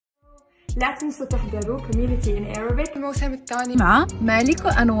لا تنسوا تحضروا CommuniTEA in Arabic الموسم الثاني مع مالك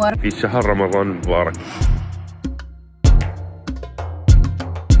وأنور في شهر رمضان المبارك.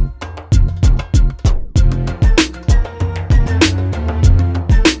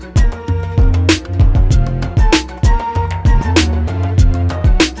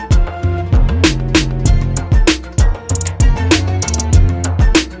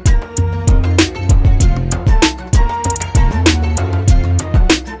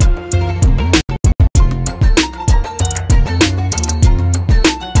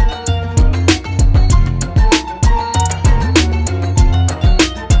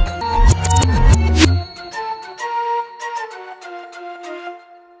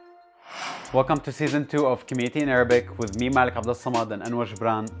 Welcome to season 2 of CommuniTEA in Arabic with me, Malik Abdel Samad and Anwar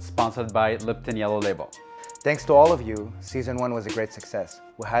Jibran, sponsored by Lipton Yellow Label. Thanks to all of you, season 1 was a great success.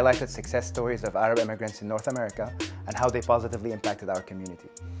 We highlighted success stories of Arab immigrants in North America and how they positively impacted our community.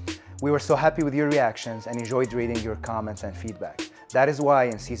 We were so happy with your reactions and enjoyed reading your comments and feedback. That is why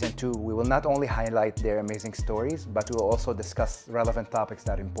in season 2, we will not only highlight their amazing stories, but we will also discuss relevant topics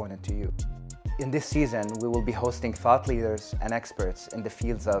that are important to you. In this season, we will be hosting thought leaders and experts in the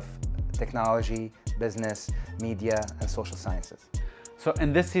fields of technology, business, media, and social sciences. So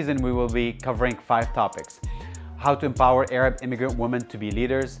in this season, we will be covering 5 topics. How to empower Arab immigrant women to be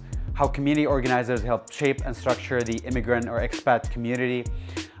leaders, how community organizers help shape and structure the immigrant or expat community,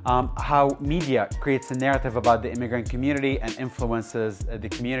 how media creates a narrative about the immigrant community and influences the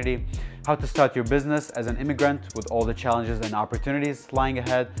community, how to start your business as an immigrant with all the challenges and opportunities lying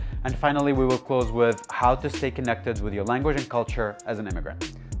ahead, and finally we will close with how to stay connected with your language and culture as an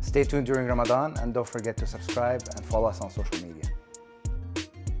immigrant. Stay tuned during Ramadan and don't forget to subscribe and follow us on social media.